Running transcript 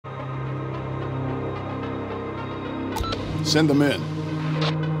Send them in.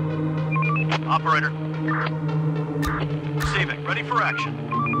 Operator. Receiving. Ready for action.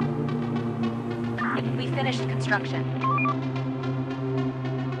 We finished construction.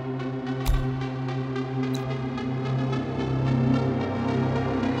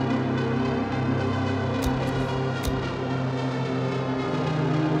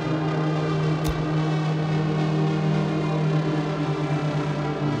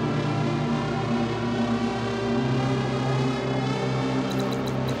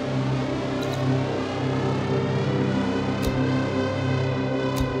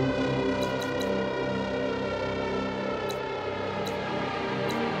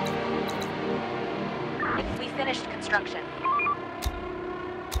 Finished construction.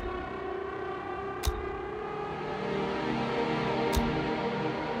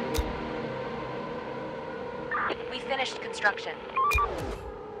 We finished construction.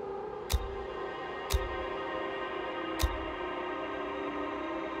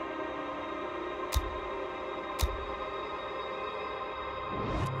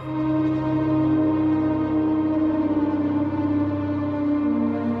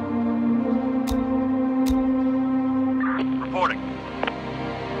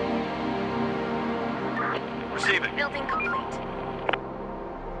 Receiving. Building complete.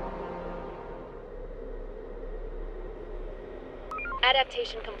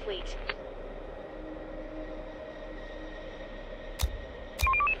 Adaptation complete.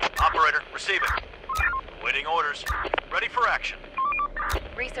 Operator, receiving. Waiting orders. Ready for action.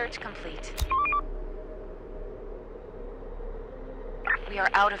 Research complete. We are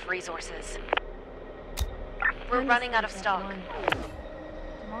out of resources. We're running out of stock.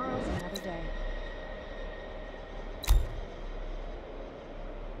 Tomorrow's another day.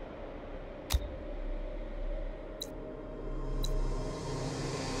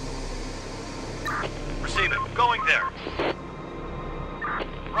 Receiving. Going there.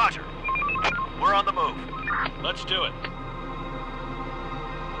 Roger. We're on the move. Let's do it.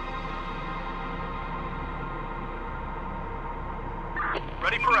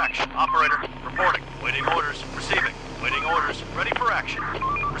 Ready for action. Operator, reporting. Waiting orders. Receiving. Waiting orders. Ready for action.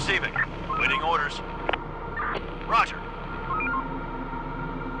 Receiving. Waiting orders. Roger.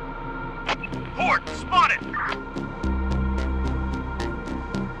 Port spotted.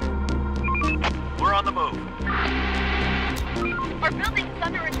 We're on the move. Our building is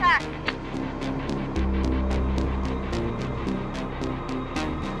under attack.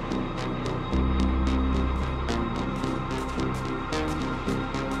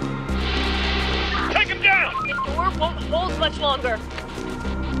 Take him down! The door won't hold much longer.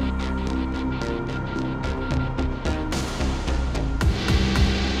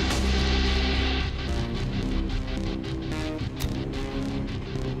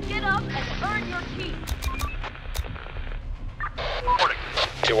 Get up and earn your keep. Reporting.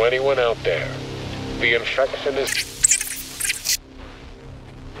 To anyone out there, the infection is...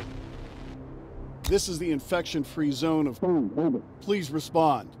 This is the infection-free zone of... Please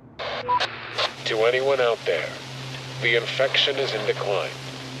respond. To anyone out there, the infection is in decline.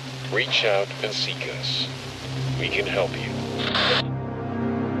 Reach out and seek us. We can help you.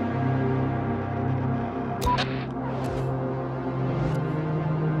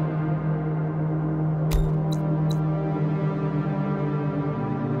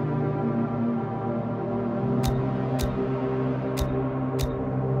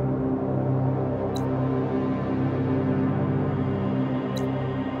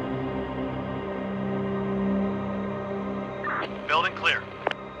 Building clear.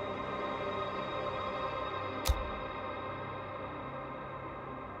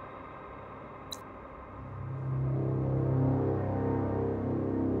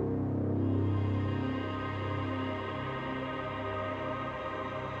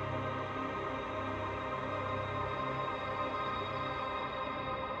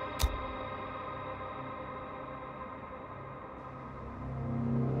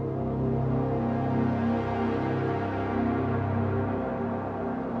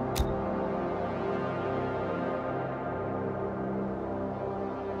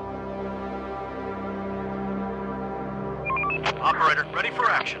 Operator, ready for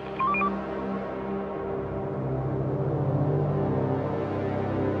action.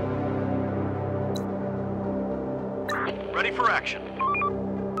 Ready for action.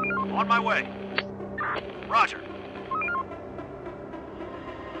 On my way. Roger.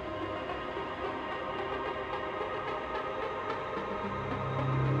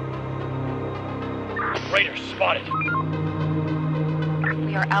 Raiders spotted.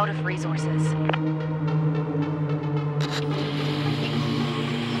 We are out of resources.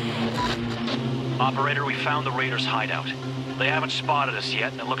 Operator, we found the Raiders' hideout. They haven't spotted us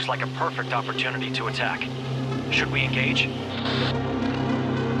yet, and it looks like a perfect opportunity to attack. Should we engage?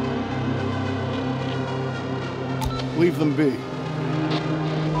 Leave them be.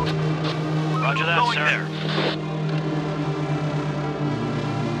 Roger that, Going sir. there.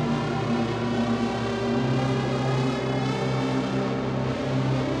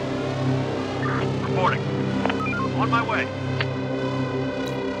 Reporting. On my way.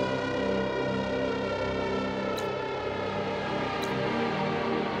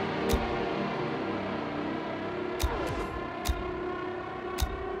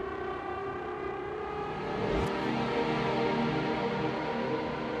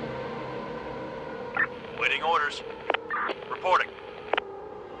 Waiting orders. Reporting.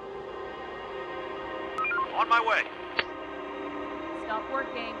 On my way. Stop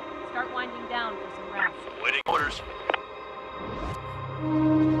working. Start winding down for some rest. Waiting orders.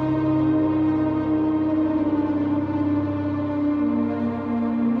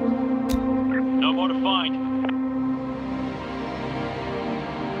 No more to find.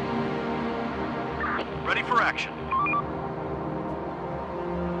 Ready for action.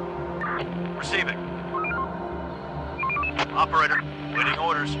 Receiving. Operator, waiting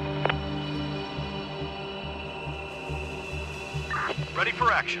orders. Ready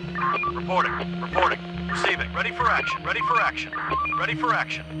for action. Reporting. Reporting. Receiving. Ready for action. Ready for action. Ready for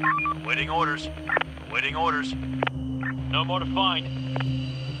action. Waiting orders. Waiting orders. No more to find.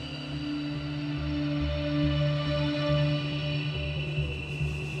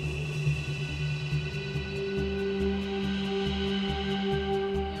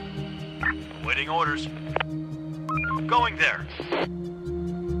 Waiting orders. Going there.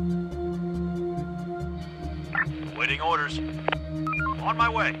 Waiting orders. On my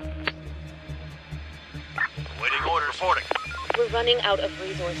way. Waiting orders. Reporting. We're running out of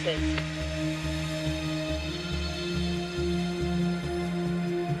resources.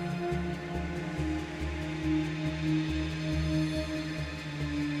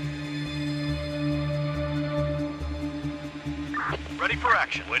 Ready for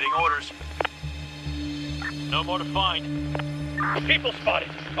action. Waiting orders. No more to find. People spotted.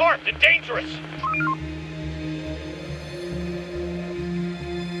 Armed and dangerous.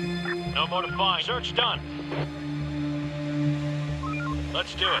 No more to find. Search done.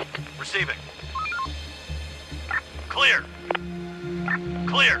 Let's do it. Receiving. Clear.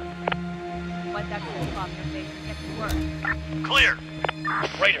 Clear. Let that cool off your face and get to work. Clear.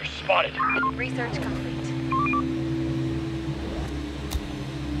 Raiders spotted. Research complete.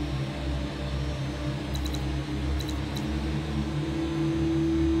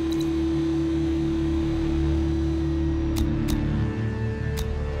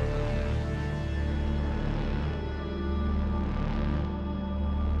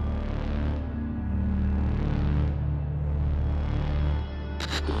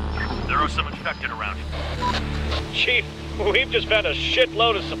 There are some infected around. Chief, we've just found a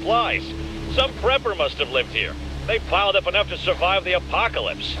shitload of supplies. Some prepper must have lived here. They piled up enough to survive the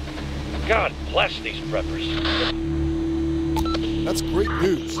apocalypse. God bless these preppers. That's great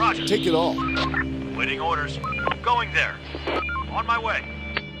news. Roger. Take it all. Waiting orders. Going there. On my way.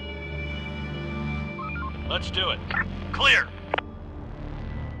 Let's do it. Clear.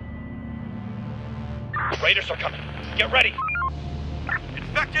 Raiders are coming. Get ready.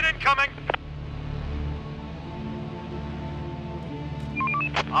 Infected incoming.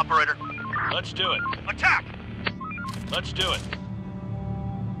 Operator. Let's do it. Attack. Let's do it.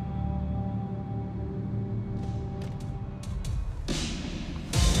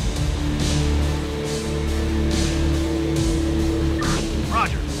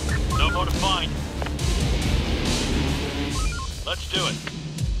 Roger. No more to find. Let's do it.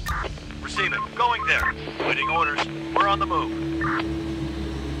 Receiving. Going there. Waiting orders. We're on the move.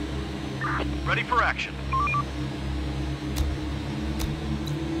 Ready for action.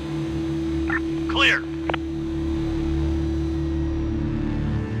 Clear.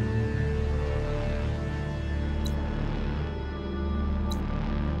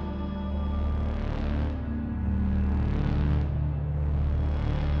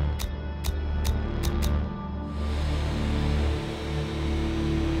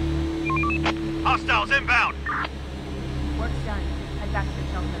 Hostiles inbound. Work's done. Head back to the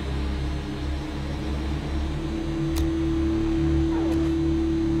shelter.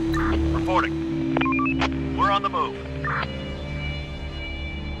 Reporting. We're on the move.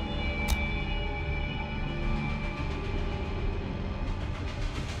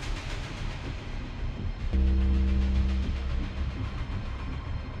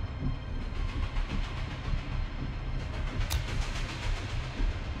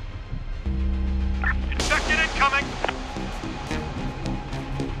 Infected incoming.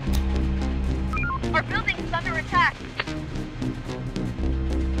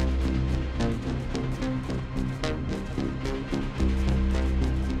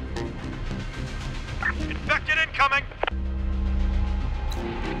 incoming!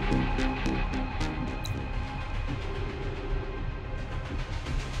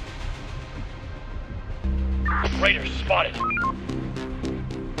 Raiders spotted.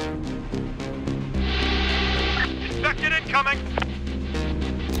 Infected incoming!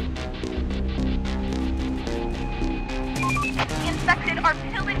 The infected are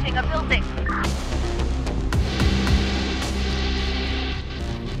pillaging a building.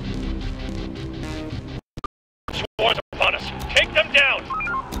 Swarms upon us. Take them down!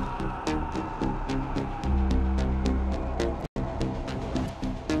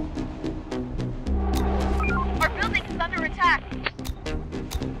 Our building is under attack.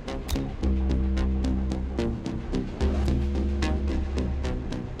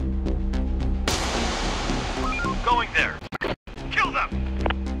 Going there. Kill them!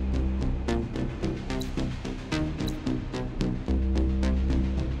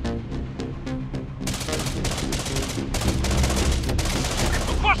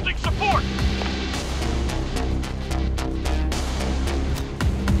 Requesting support!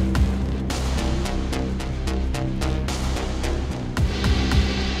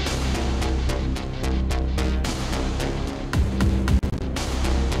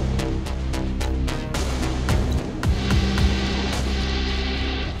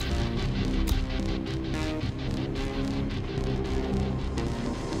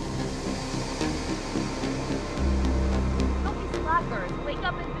 Don't be slackers. Wake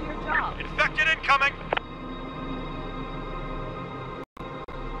up and do your job. Infected incoming!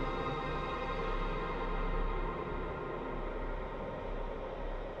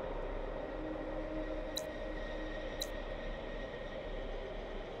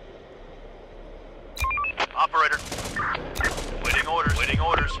 Operator. Waiting orders. Waiting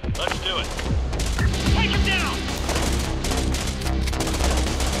orders. Let's do it. Take him down!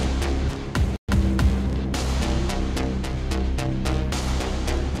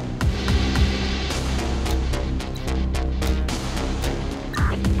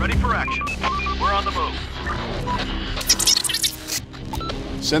 Ready for action. We're on the move.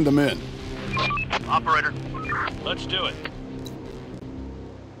 Send them in. Operator. Let's do it.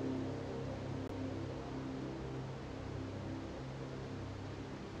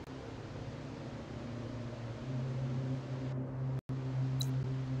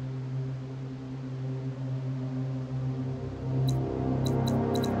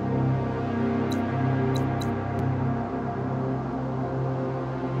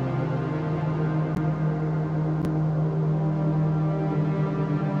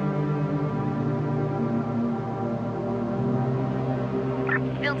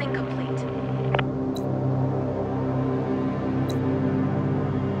 Building complete.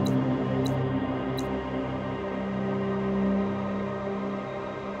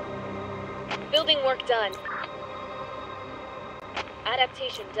 Building work done.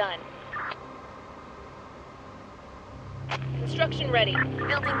 Adaptation done. Construction ready.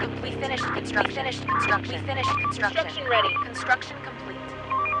 Building complete. We finished construction. Finished construction. We finished construction. Construction ready. Construction complete.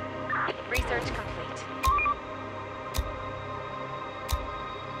 Research complete.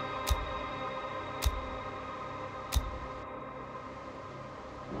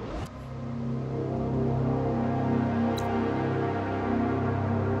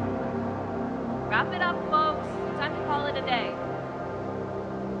 Wrap it up, folks. Time to call it a day.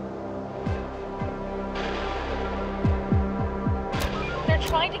 They're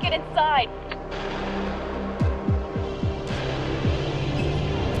trying to get inside.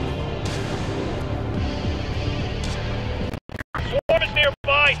 Swarm is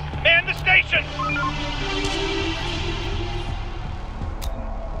nearby! Man the station!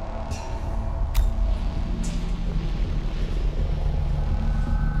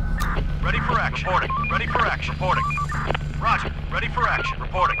 Ready for action. Reporting. Ready for action. Reporting. Roger. Ready for action.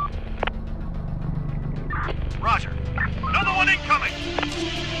 Reporting. Roger. Another one incoming!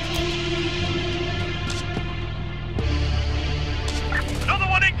 Another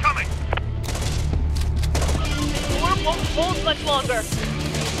one incoming! The door won't hold much longer.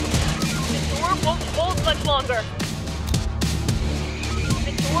 The door won't hold much longer.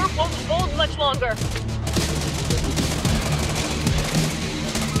 The door won't hold much longer.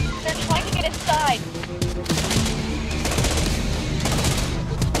 They're trying to get inside.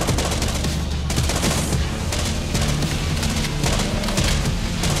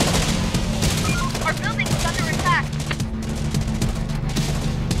 Our building is under attack.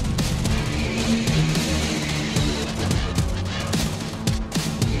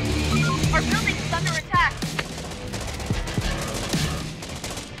 Our building is under attack.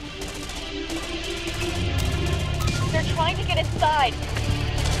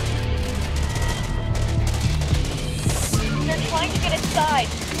 They're trying to get inside.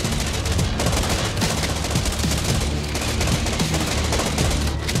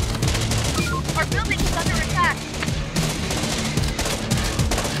 Our building is under attack.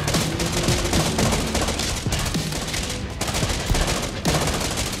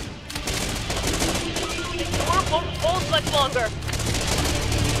 The door won't hold much longer.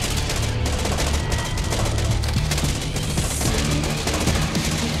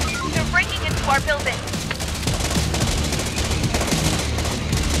 They're breaking into our building.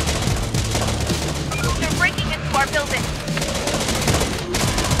 They're breaking into our building.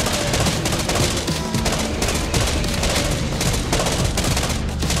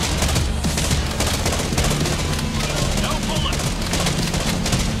 No bullets.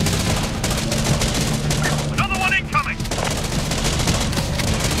 Another one incoming.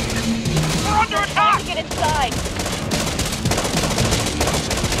 We're under They're trying attack. to get inside.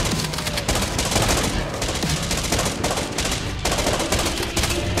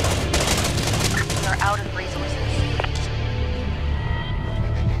 We are out of resources.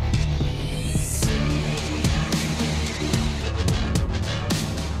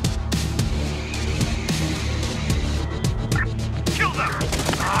 Kill them.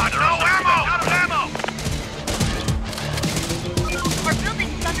 No ammo. Out of ammo. Our building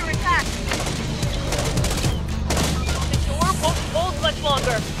is under attack. The door won't hold much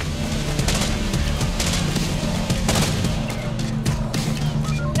longer.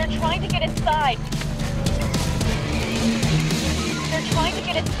 They're trying to get inside. They're trying to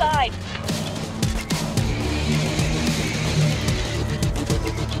get inside.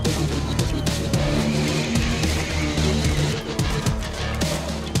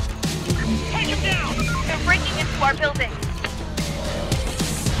 Take him down. They're breaking into our building.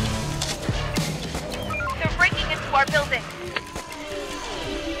 They're breaking into our building.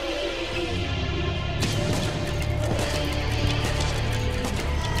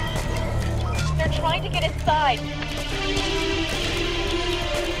 They're trying to get inside.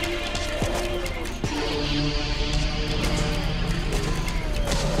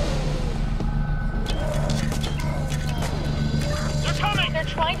 They're coming. They're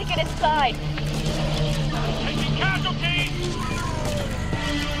trying to get inside. Taking casualties.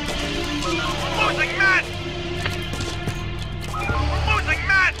 We're losing men. We're losing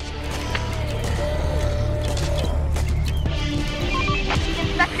men. The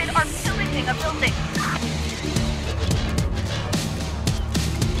infected are pillaging a building.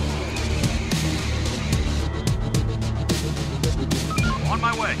 On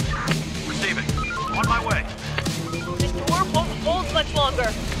my way. Receiving. On my way. The door won't hold much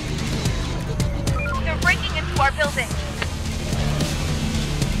longer. They're breaking into our building.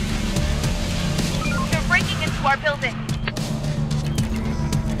 They're breaking into our building.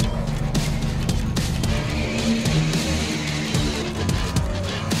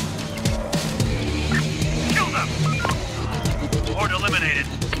 Kill them. Horde eliminated.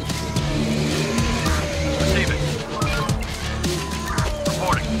 Receiving.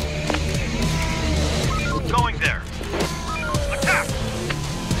 Reporting. Going there. Attack!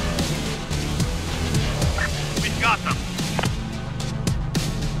 We've got them.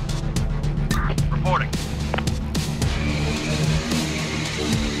 Reporting.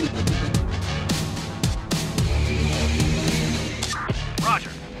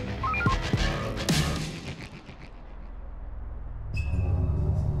 Roger.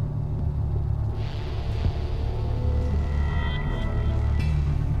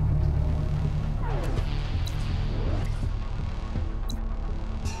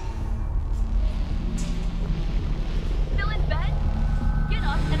 Still in bed? Get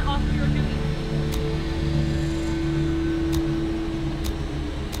up and off to your duty.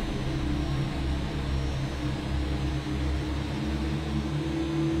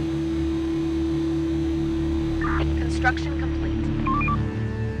 Construction complete.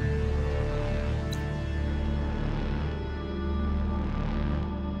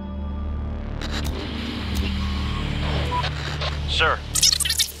 Sir.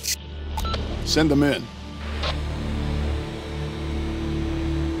 Send them in.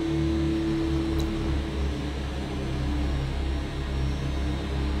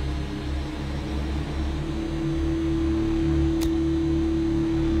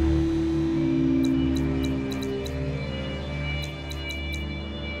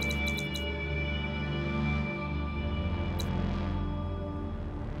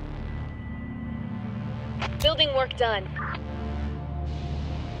 Building work done.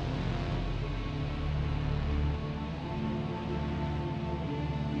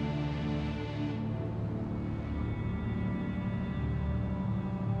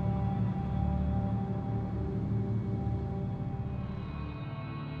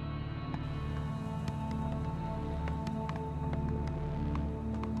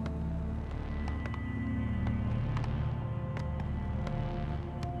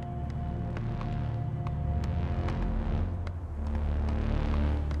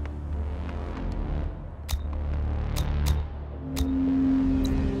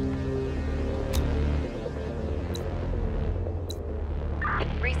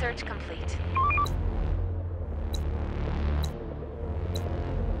 Research complete.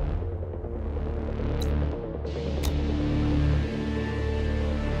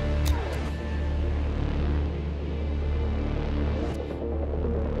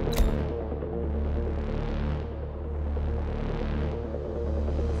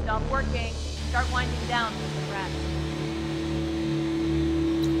 Stop working. Start winding down for some rest.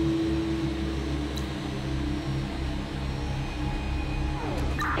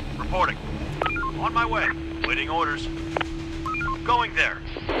 Reporting. On my way. Waiting orders. Going there.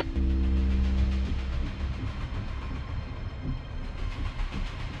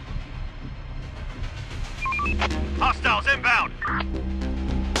 Hostiles inbound.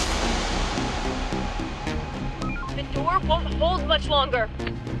 The door won't hold much longer.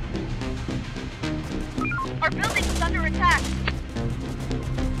 Our building is under attack.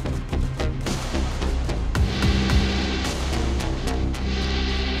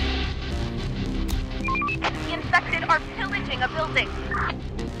 The infected are pillaging a building.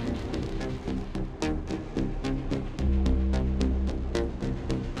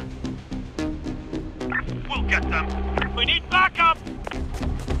 We'll get them. We need backup!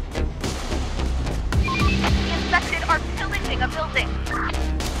 The infected are pillaging a building.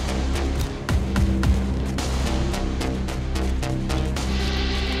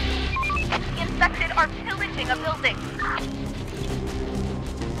 The infected are pillaging a building.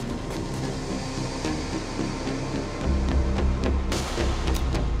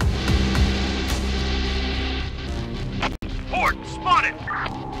 Horde spotted.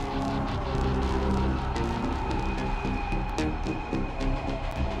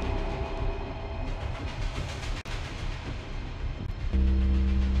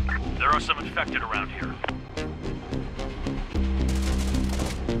 There are some infected around here.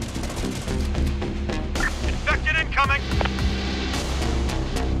 Infected incoming!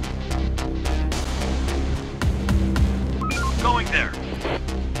 Going there.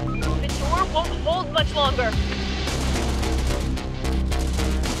 The door won't hold much longer.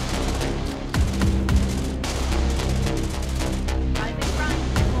 Rise and grind,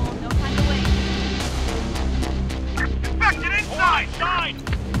 people. No time to wait. Infected inside! Side!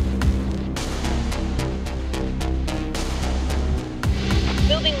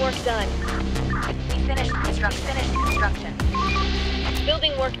 Building work done. We finished construction.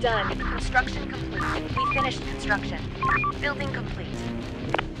 Building work done. Construction complete. We finished construction. Building complete.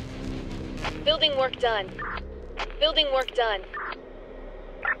 Building work done. Building work done.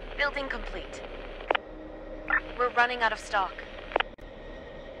 Building complete. We're running out of stock.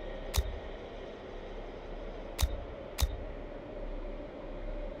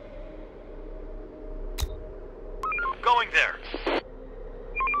 Going there.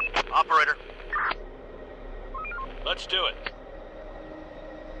 Operator. Let's do it.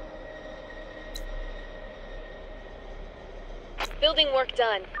 Building work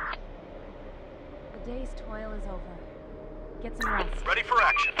done. The day's toil is over. Get some rest. Ready for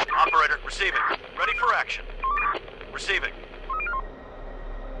action. Operator, receiving. Ready for action. Receiving.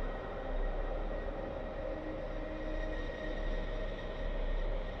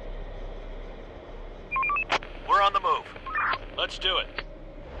 We're on the move. Let's do it.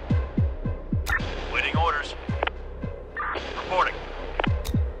 Waiting orders. Reporting.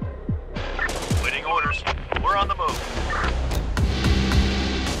 Waiting orders. We're on the move.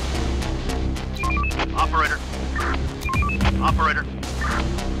 Operator. Operator.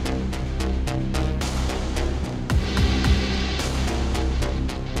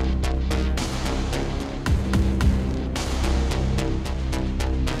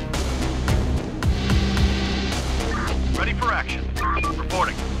 Ready for action.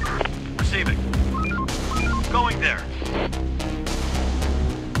 Reporting. Receiving. Going there.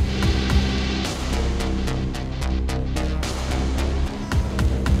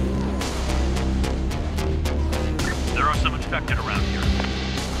 There are some infected around here.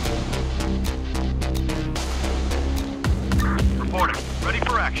 Reporting. Ready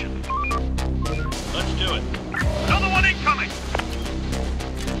for action. Let's do it. Another one incoming!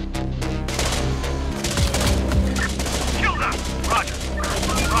 Kill them! Roger.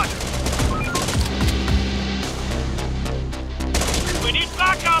 Roger. We need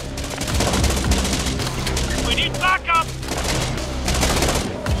backup! We need backup!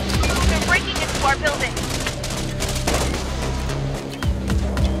 They're breaking into our building.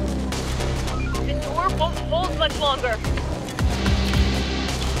 The door won't hold much longer.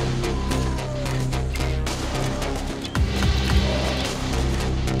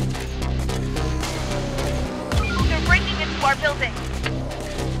 They're breaking into our building.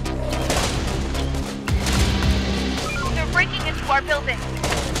 They're breaking into our building.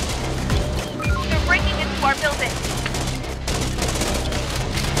 breaking into our building.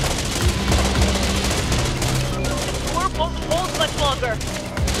 The door won't hold much longer.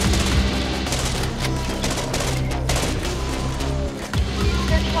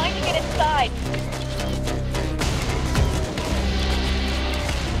 They're trying to get inside.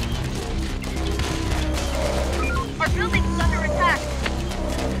 Our building is under attack.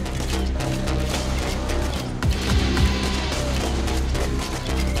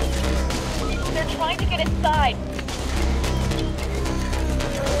 They're trying to get inside.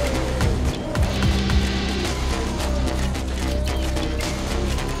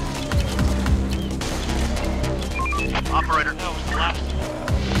 Operator. That was the last.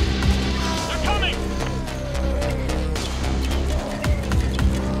 They're coming!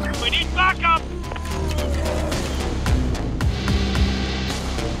 We need backup!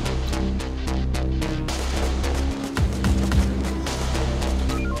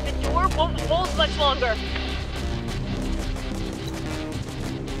 The door won't hold much longer.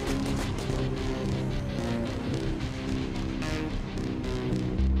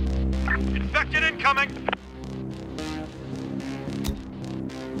 Infected incoming!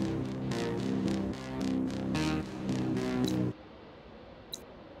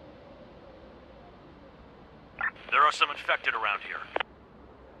 There are some infected around here.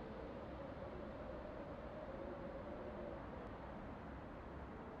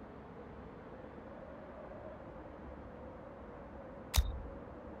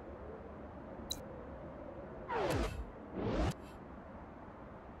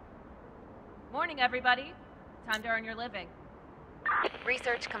 Morning, everybody. Time to earn your living.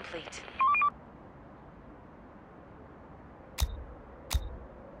 Research complete.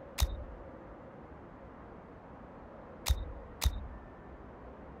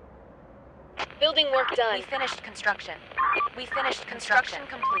 Building work done. We finished construction. We finished construction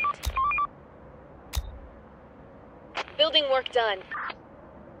complete. Building work done.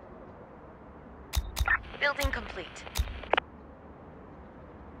 Building complete.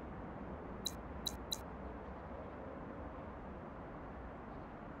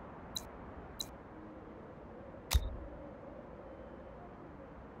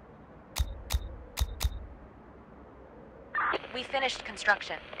 We finished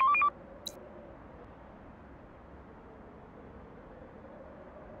construction.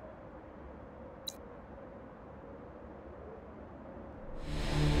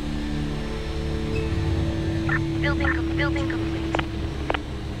 Building complete.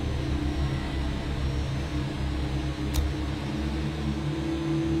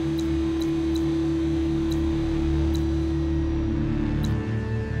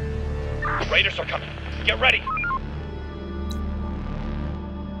 Raiders are coming. Get ready!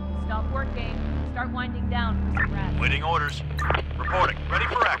 Stop working. Start winding down for some rest. Waiting orders. Reporting. Ready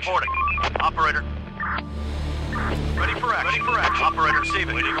for action. Reporting. Operator. Ready for action. Ready for action. Operator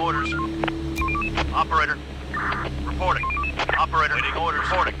receiving. Waiting orders. Operator. Reporting. Operator. Waiting orders.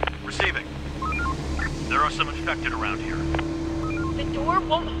 Reporting. Receiving. There are some infected around here. The door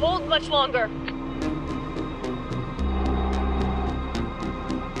won't hold much longer.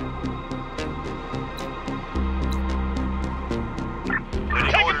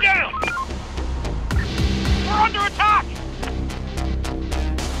 Waiting Take orders. him down! We're under attack!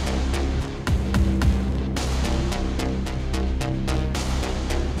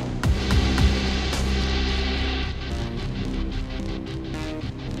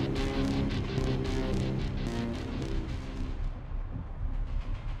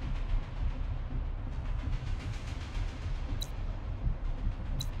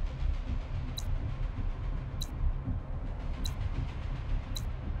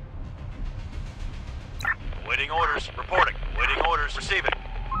 Waiting orders. Reporting. Waiting orders. Receiving.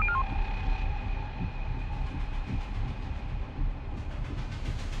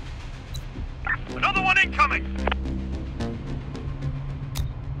 Another one incoming!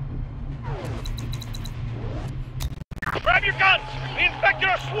 Grab your guns! The infected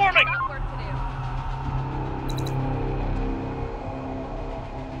are swarming! Got work to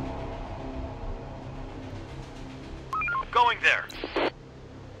do. Going there.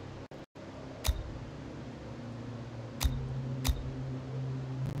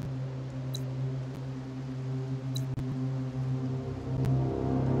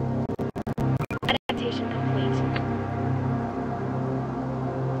 Adaptation complete.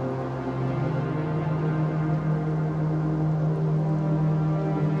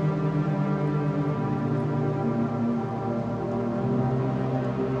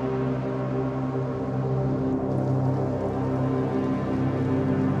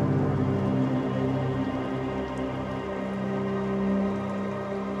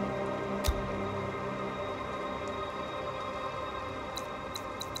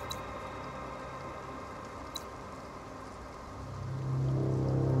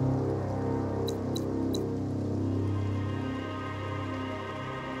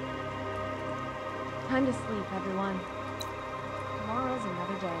 Time to sleep, everyone. Tomorrow's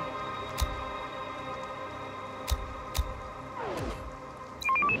another day.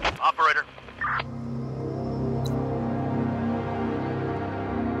 Operator.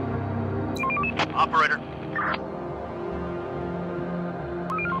 Operator.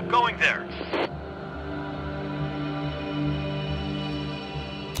 Going there.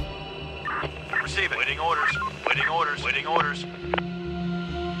 Receiving. Waiting orders. Waiting orders. Waiting orders.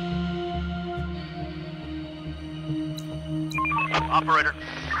 Operator.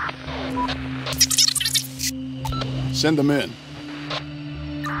 Send them in.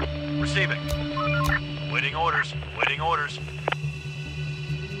 Receiving. Waiting orders. Waiting orders.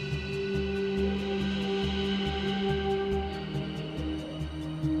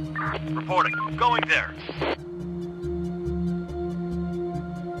 Reporting. Going there.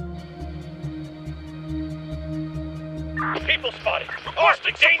 People spotted.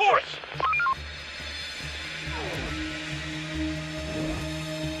 Requesting dangerous.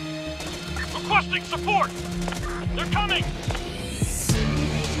 Requesting support! They're coming!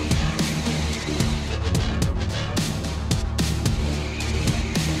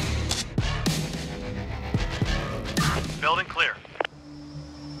 Building clear.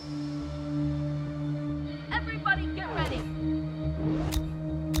 Everybody get ready!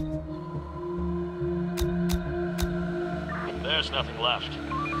 There's nothing left.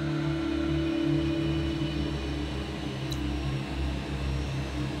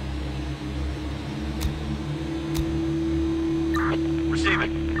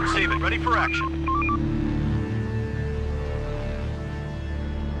 Receiving. Receiving. Ready for action.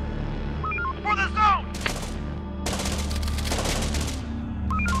 For the zone!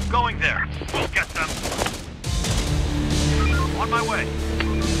 Going there. We'll get them. On my way.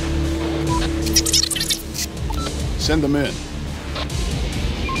 Send them in.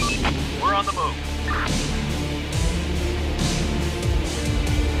 We're on the move.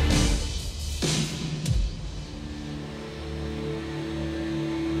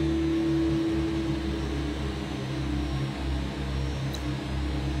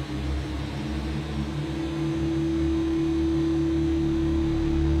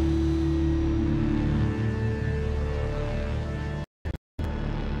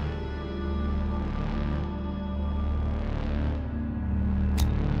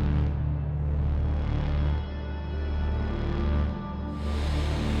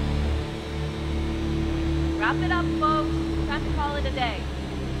 Wrap it up, folks. Time to call it a day.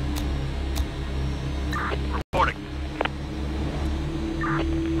 Reporting.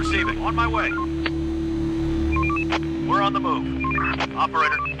 Receiving. On my way. We're on the move.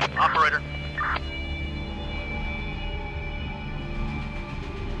 Operator. Operator.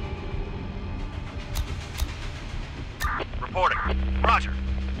 Reporting. Roger.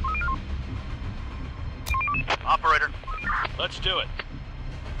 Operator. Let's do it.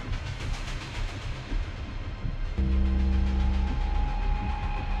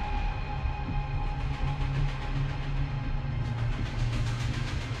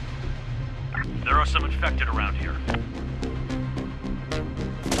 There are some infected around here. The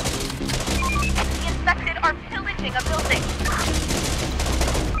infected are pillaging a building.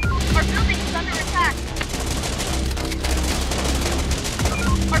 Our building is under attack.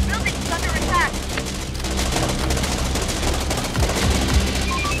 Our building is under attack.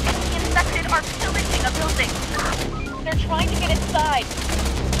 The infected are pillaging a building. They're trying to get inside.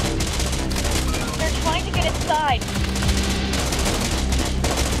 They're trying to get inside.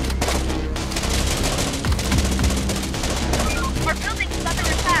 Our building is under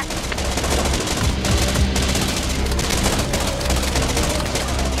attack.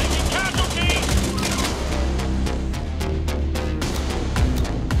 Taking casualties!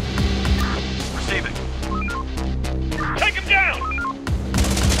 Receiving. Take him down!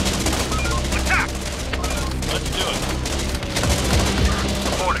 Attack! Let's do it.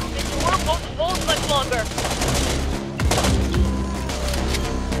 Reporting. The door won't hold much longer.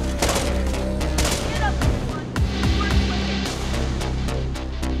 Get up, everyone. We're clicking.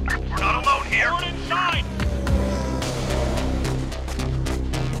 We're not alone here. Everyone inside!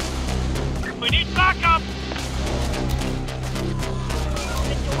 We need backup!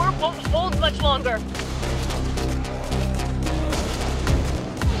 The door won't hold much longer.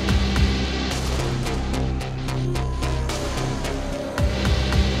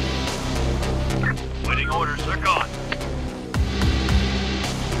 Waiting orders, they're gone.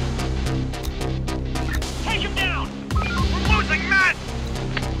 Take him down! We're losing men!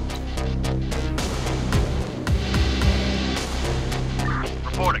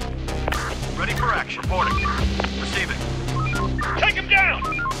 Reporting. Ready for action. Reporting. Receiving. Take him down!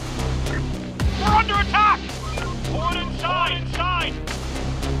 We're under attack!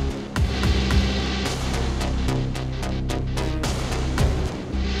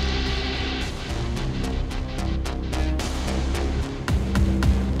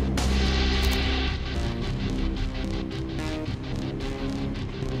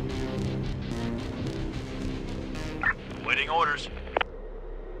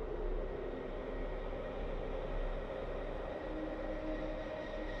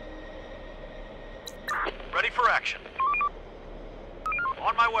 Ready for action.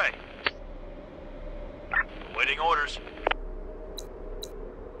 On my way. Waiting orders.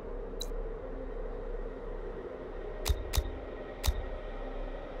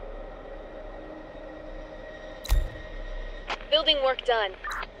 Building work done.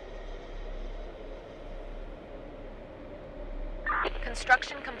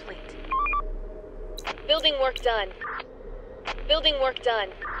 Construction complete. Building work done. Building work done.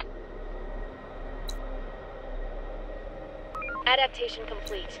 Adaptation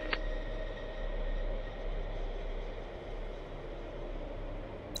complete.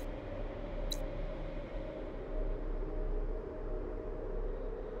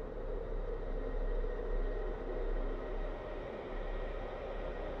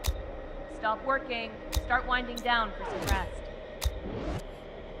 Stop working. Start winding down for some rest.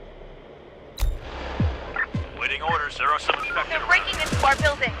 Waiting orders. There are some infected. They're breaking into our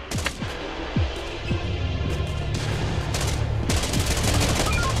building.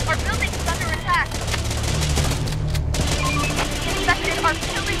 Our building's under attack. The infected are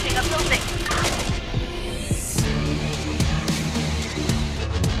pillaging a building.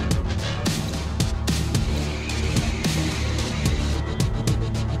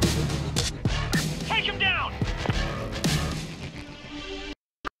 Take him down!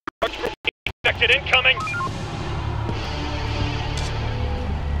 Infected incoming!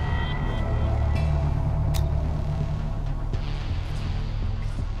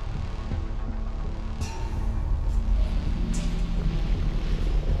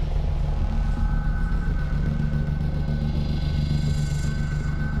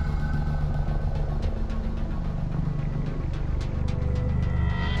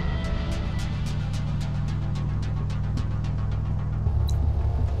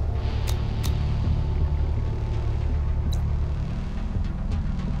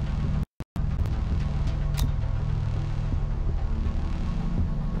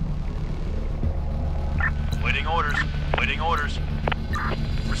 Waiting orders. Waiting orders.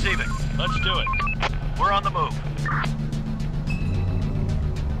 Receiving. Let's do it. We're on the move.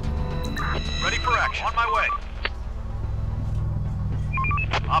 Ready for action. On my way.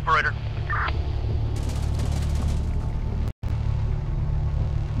 Operator.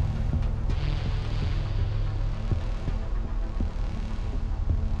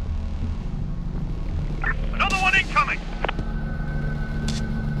 Another one incoming.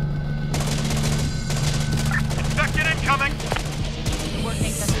 Infected incoming. The work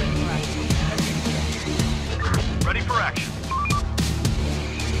ain't just waiting for us. Ready for action.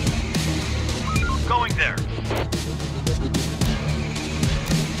 Going there.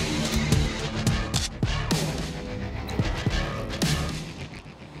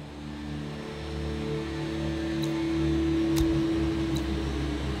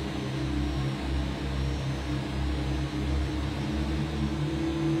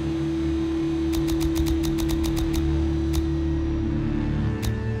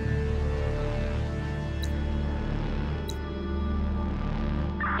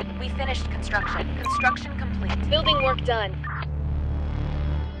 We finished construction. Construction complete. Building work done.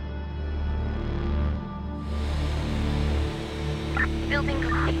 Building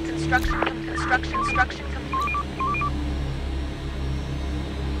complete. Construction complete.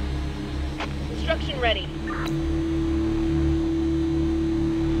 Construction ready.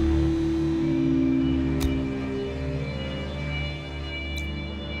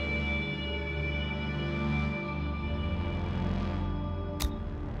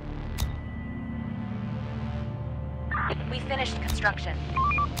 We finished construction.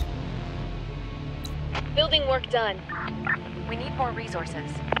 Building work done. We need more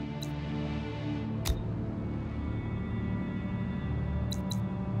resources.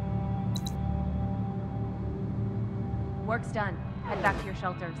 Work's done. Head back to your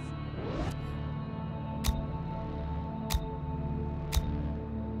shelters.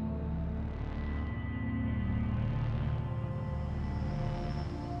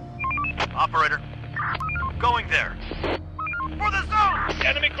 Operator. Going there. For the zone!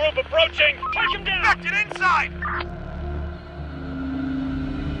 Enemy group approaching! Take him down! Infected inside!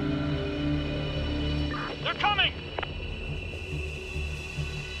 They're coming!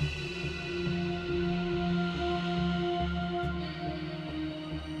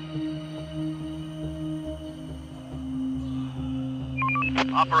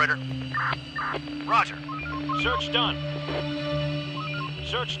 Operator. Roger. Search done.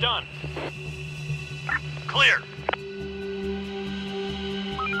 Search done. Clear.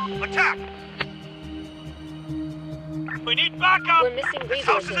 Attack! We need backup! We're missing This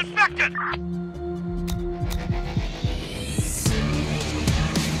house resources. is infected!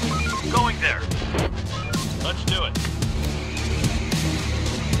 Going there. Let's do it.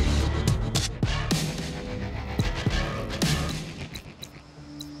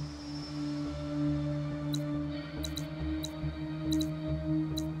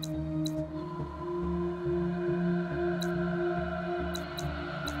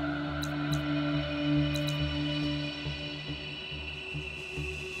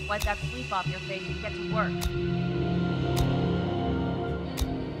 Wipe that sleep off your face and get to work.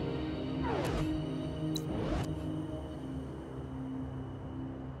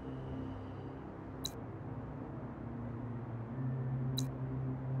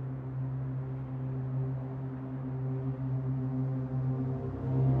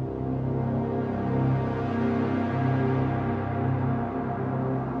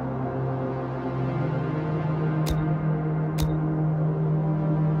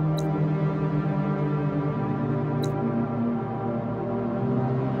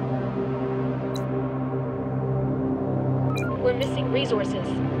 We're missing resources.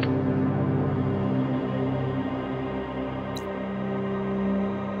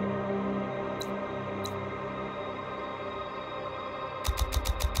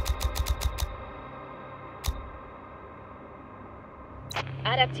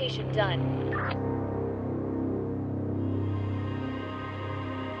 Adaptation done.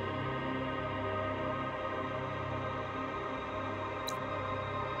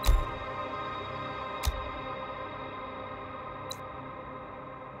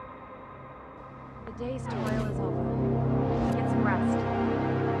 The day's toil is over. Get some rest.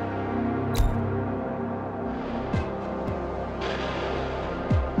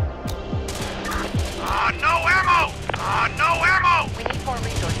 No ammo! No ammo! We need more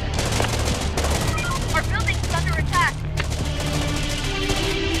resources. Our building's under attack.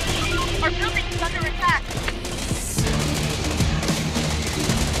 Our building's under attack.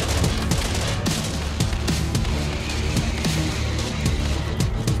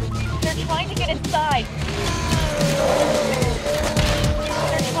 They're trying to get inside.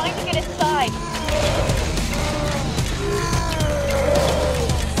 They're trying to get inside.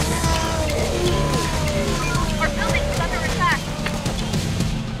 Our building's under attack.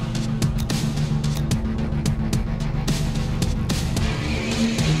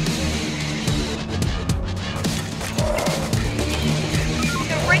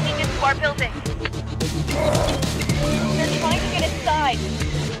 They're breaking into our building. They're trying to get inside.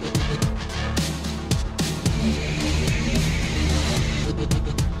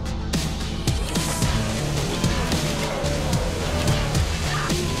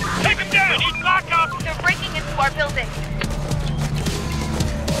 Take him down! We need backup! They're breaking into our building.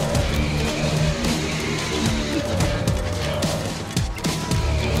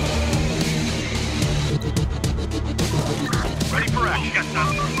 Ready for action. Get them.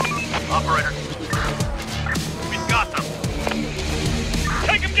 Operator. We've got them.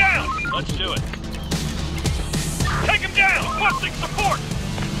 Take him down! Let's do it. Take him down! Requesting support!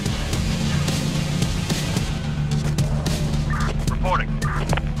 Reporting.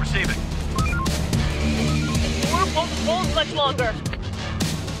 Receiving. The door won't hold much longer.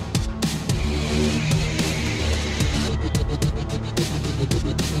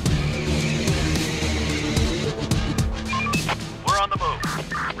 We're on the move.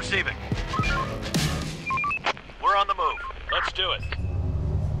 Receiving. We're on the move. Let's do it.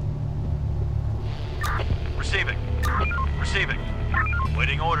 Receiving. Receiving.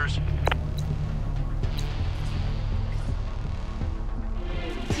 Waiting orders.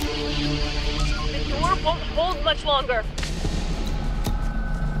 The door won't hold much longer.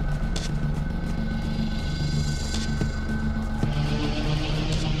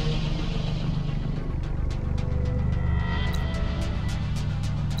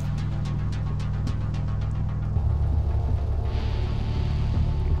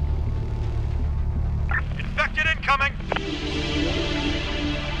 Infected incoming.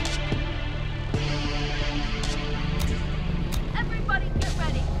 Everybody get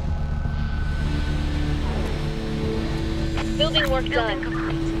ready. Building work done.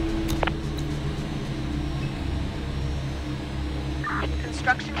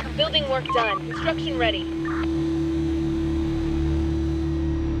 Construction complete. Building work done. Construction ready.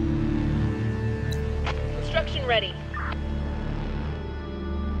 Construction ready.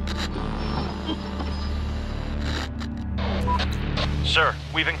 Sir,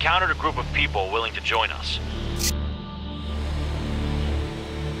 we've encountered a group of people willing to join us.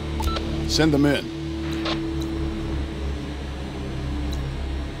 Send them in.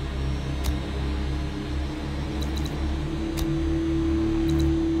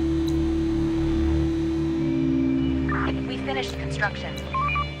 We finished construction.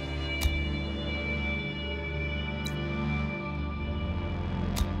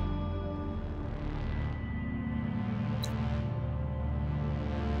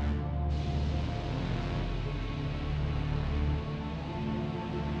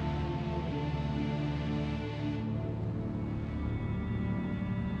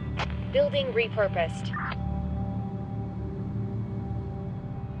 Building repurposed.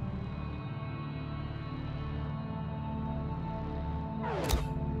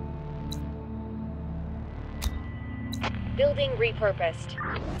 Building repurposed.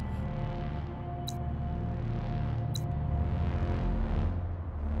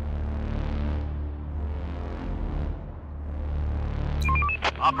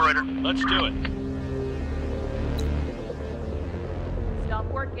 Operator, Let's do it. Stop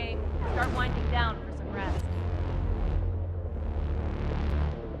working. Start winding down for some rest.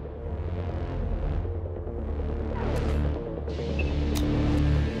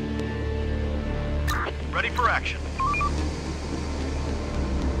 ready for action.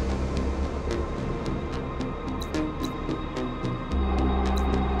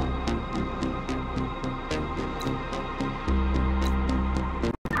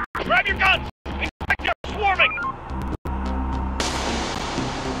 Grab your guns! Inspector, swarming!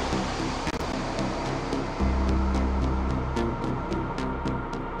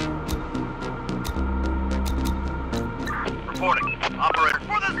 Reporting. Operator,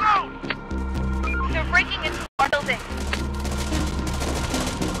 for the zone! They're breaking into our building.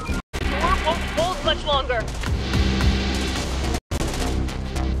 The door won't hold much longer.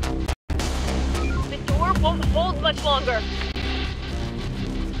 The door won't hold much longer.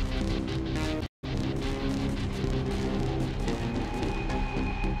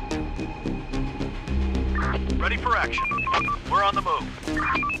 Ready for action. We're on the move.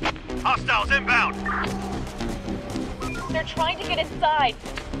 Hostiles inbound. They're trying to get inside.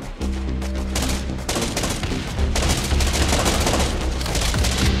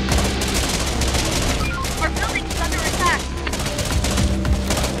 Our building is under attack.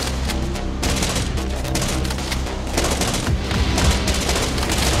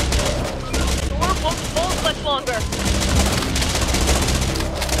 The door won't hold much longer.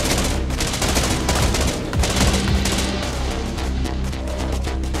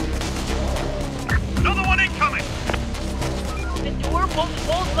 Another one incoming. The door won't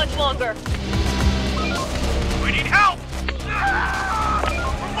hold much longer. We need help.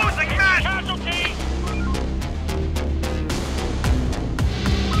 We're losing men. Casualties!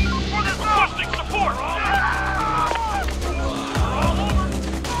 For the zone. Requesting support!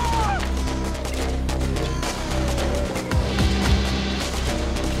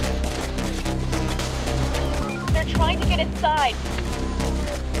 They're trying to get inside.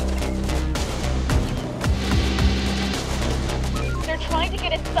 They're trying to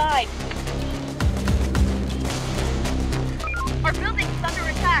get inside. Our building